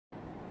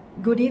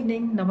Good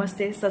evening,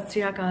 Namaste, Sat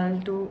Sri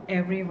Akal to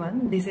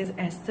everyone. This is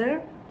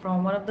Esther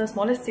from one of the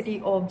smallest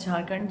city of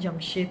Jharkhand,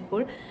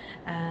 Jamshedpur,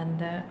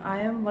 and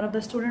I am one of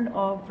the student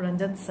of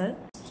Ranjan Sir.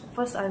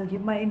 First, I will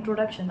give my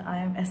introduction. I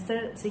am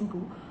Esther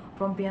Sinku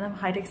from PNM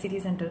High Tech City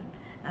Center,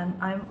 and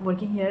I am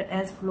working here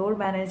as floor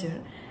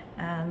manager.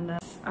 And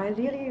I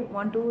really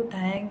want to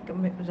thank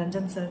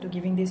Ranjan Sir to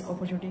giving this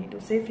opportunity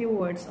to say few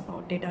words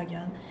about Data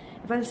Gyan.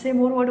 If I'll say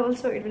more word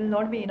also, it will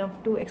not be enough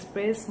to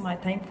express my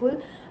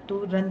thankful to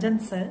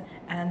Ranjan Sir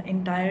and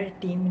entire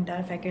team,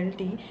 entire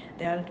faculty.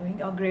 They are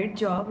doing a great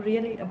job.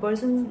 Really, a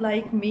person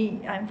like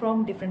me, I'm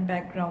from different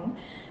background.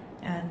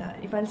 And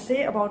if I'll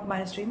say about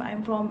my stream,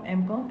 I'm from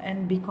MCom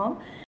and BCom.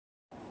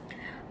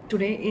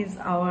 Today is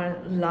our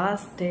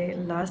last day,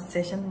 last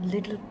session.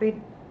 Little bit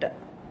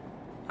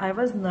I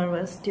was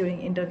nervous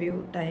during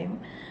interview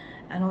time,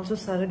 and also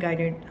sir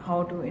guided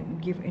how to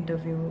give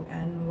interview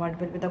and what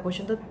will be the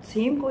question. The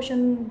same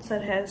question sir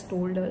has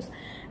told us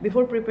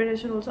before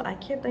preparation also. I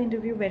kept the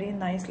interview very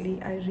nicely.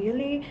 I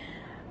really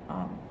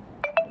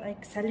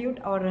like salute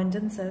our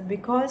Ranjan sir,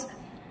 because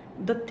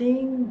the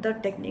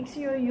techniques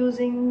you are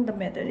using, the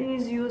method he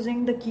is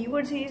using, the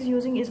keywords he is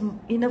using is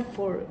enough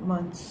for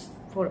months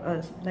for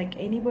us. Like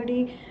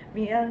anybody,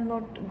 we are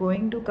not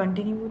going to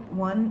continue with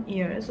 1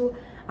 year. So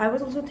I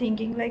was also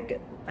thinking,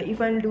 like, if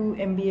I'll do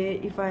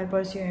MBA, if I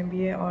pursue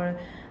MBA or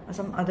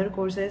some other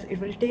courses, it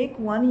will take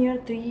 1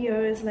 year, 3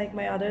 years, like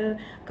my other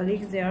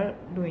colleagues they are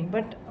doing.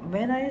 But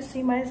when I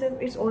see myself,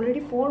 it's already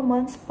 4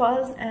 months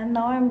passed, and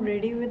now I'm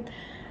ready with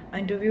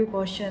interview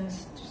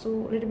questions. So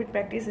little bit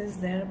practice is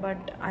there,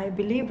 but I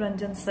believe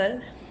Ranjan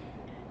sir,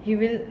 he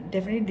will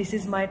definitely, this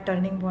is my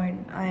turning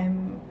point. I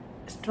am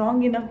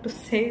strong enough to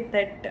say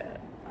that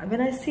when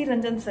I see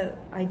Ranjan sir,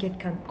 I get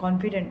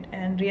confident,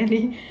 and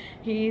really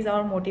he is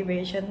our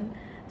motivation.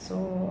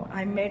 So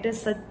I met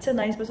such a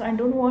nice person. I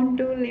don't want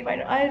to leave.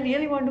 I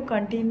really want to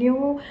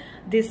continue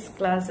these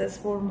classes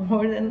for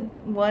more than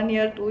 1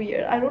 year, 2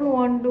 years. I don't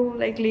want to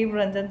like leave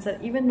Ranjan sir,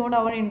 even not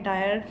our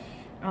entire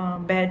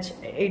batch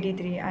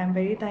 83. I am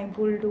very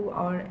thankful to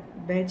our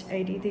batch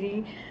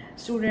 83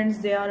 students.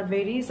 They are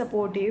very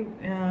supportive.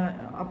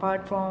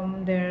 Apart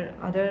from their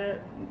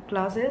other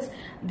classes,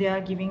 they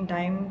are giving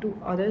time to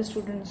other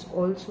students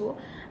also.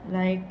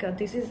 Like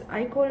this is,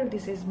 I call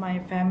this is my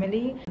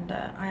family, and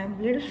I am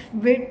a little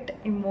bit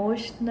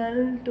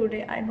emotional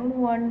today. I don't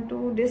want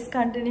to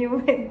discontinue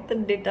with the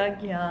Data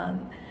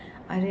Gyan.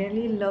 I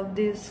really love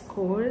this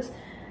course.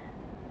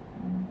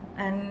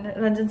 And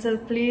Ranjan sir,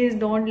 please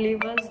don't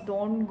leave us,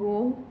 don't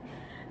go.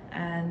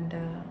 And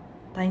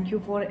thank you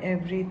for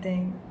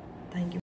everything. Thank you.